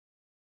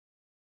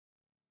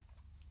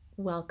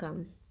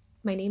Welcome.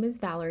 My name is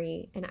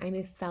Valerie, and I'm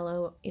a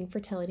fellow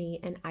infertility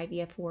and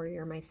IVF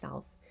warrior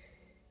myself.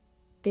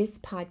 This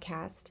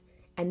podcast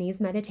and these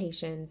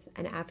meditations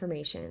and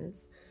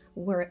affirmations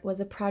was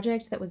a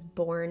project that was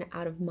born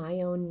out of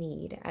my own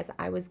need as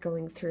I was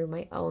going through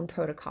my own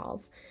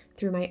protocols,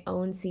 through my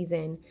own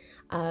season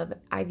of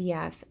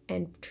IVF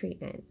and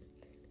treatment.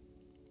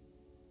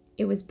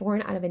 It was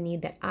born out of a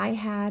need that I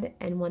had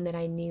and one that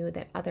I knew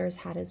that others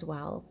had as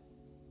well.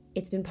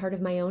 It's been part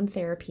of my own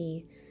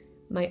therapy,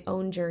 my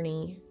own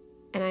journey,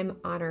 and I'm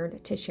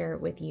honored to share it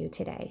with you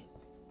today.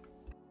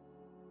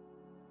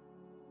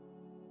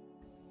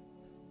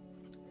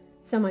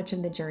 So much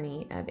of the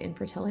journey of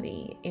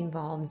infertility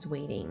involves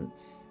waiting.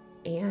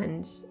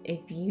 And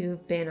if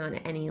you've been on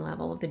any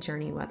level of the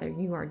journey, whether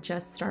you are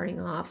just starting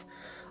off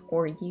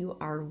or you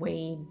are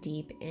way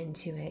deep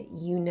into it,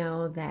 you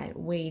know that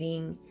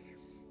waiting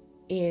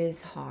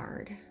is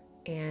hard.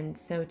 And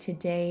so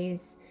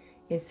today's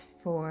is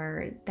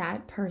for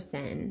that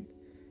person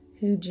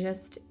who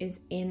just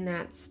is in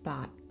that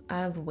spot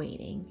of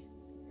waiting.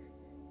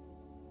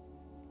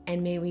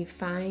 And may we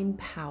find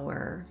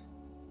power.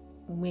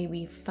 May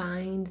we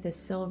find the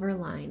silver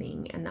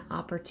lining and the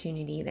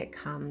opportunity that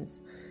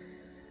comes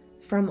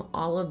from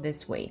all of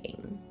this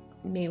waiting.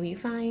 May we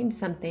find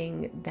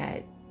something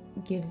that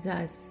gives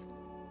us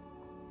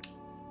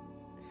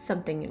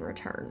something in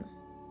return.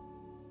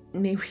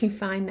 May we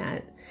find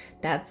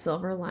that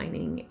silver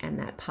lining and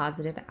that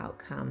positive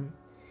outcome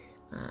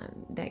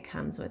that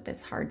comes with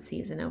this hard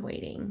season of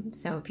waiting.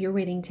 So if you're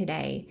waiting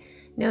today,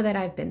 know that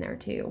I've been there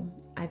too.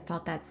 I've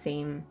felt that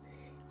same,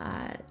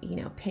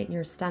 pit in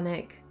your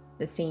stomach,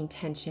 the same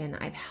tension.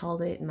 I've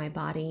held it in my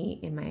body,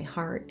 in my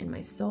heart, in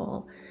my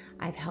soul.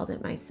 I've held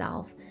it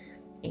myself,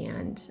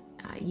 and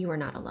you are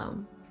not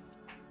alone.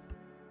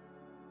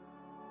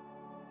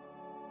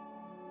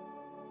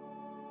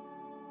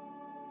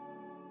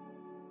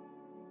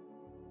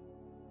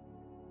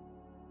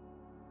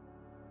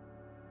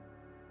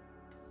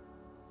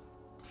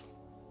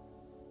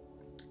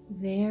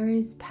 There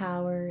is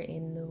power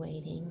in the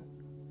waiting.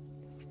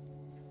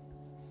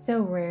 So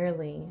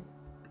rarely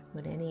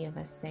would any of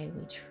us say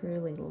we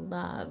truly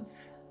love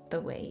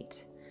the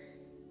wait.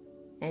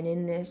 And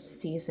in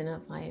this season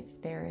of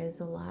life, there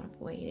is a lot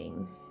of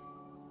waiting.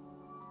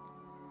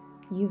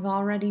 You've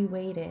already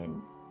waited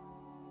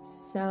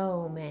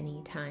so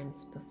many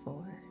times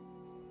before.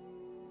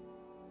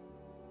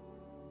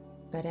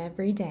 But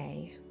every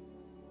day,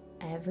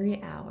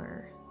 every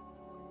hour,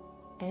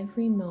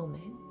 every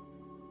moment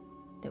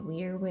that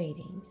we are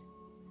waiting,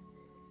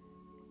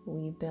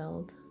 we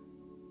build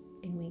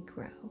and we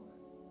grow.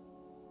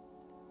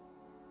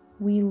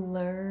 We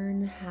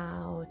learn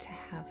how to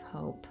have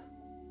hope.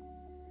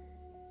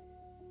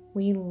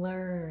 We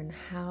learn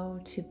how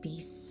to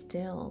be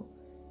still.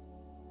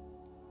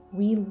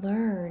 We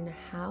learn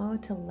how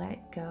to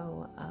let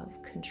go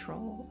of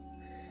control.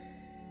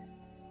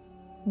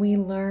 We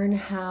learn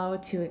how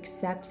to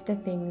accept the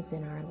things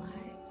in our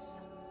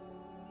lives.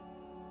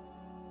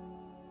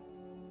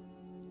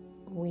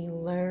 We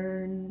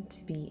learn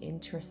to be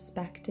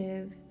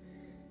introspective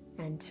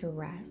and to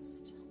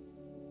rest.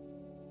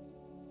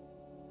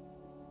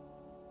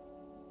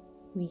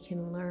 We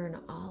can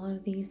learn all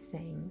of these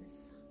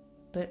things,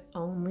 but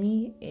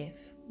only if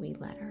we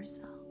let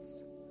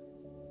ourselves.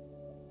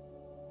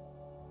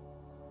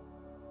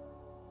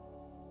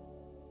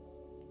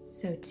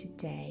 So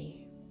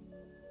today,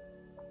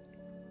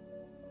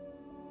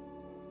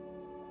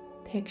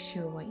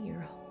 picture what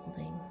you're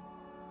holding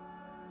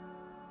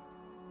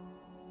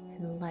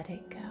and let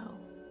it go.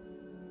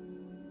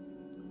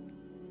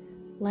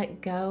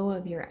 Let go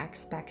of your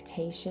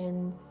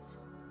expectations.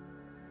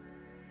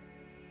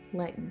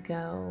 Let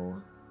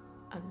go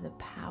of the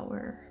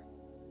power.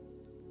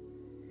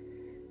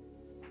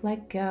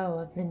 Let go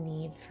of the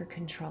need for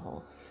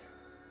control.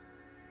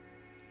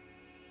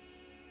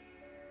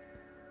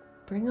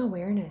 Bring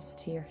awareness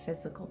to your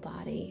physical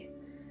body.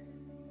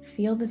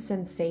 Feel the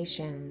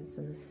sensations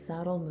and the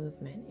subtle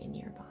movement in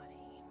your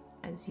body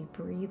as you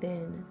breathe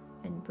in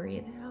and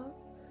breathe out.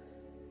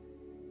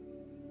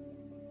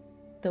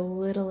 The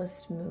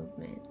littlest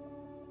movement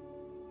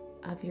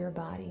of your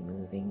body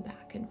moving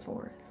back and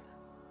forth.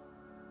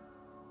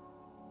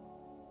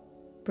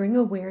 Bring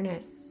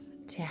awareness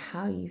to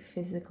how you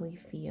physically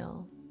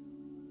feel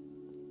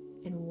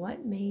and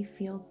what may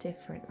feel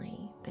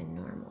differently than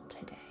normal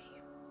today.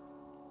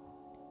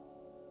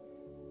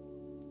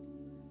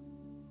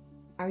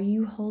 Are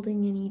you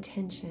holding any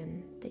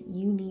tension that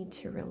you need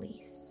to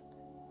release?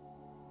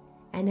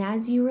 And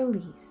as you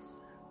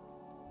release,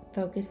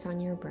 focus on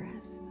your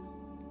breath.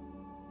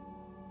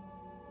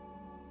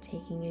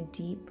 Taking a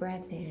deep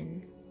breath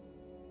in,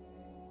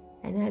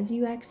 and as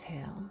you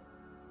exhale,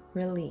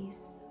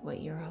 release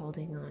what you're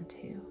holding on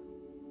to.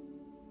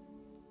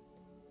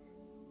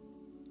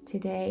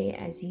 Today,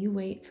 as you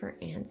wait for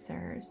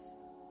answers,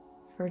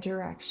 for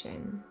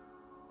direction,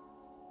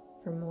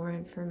 for more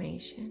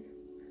information,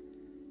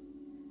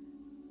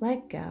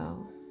 let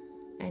go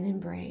and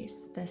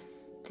embrace the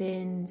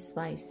thin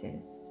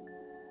slices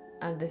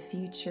of the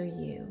future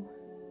you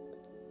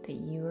that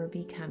you are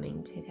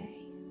becoming today.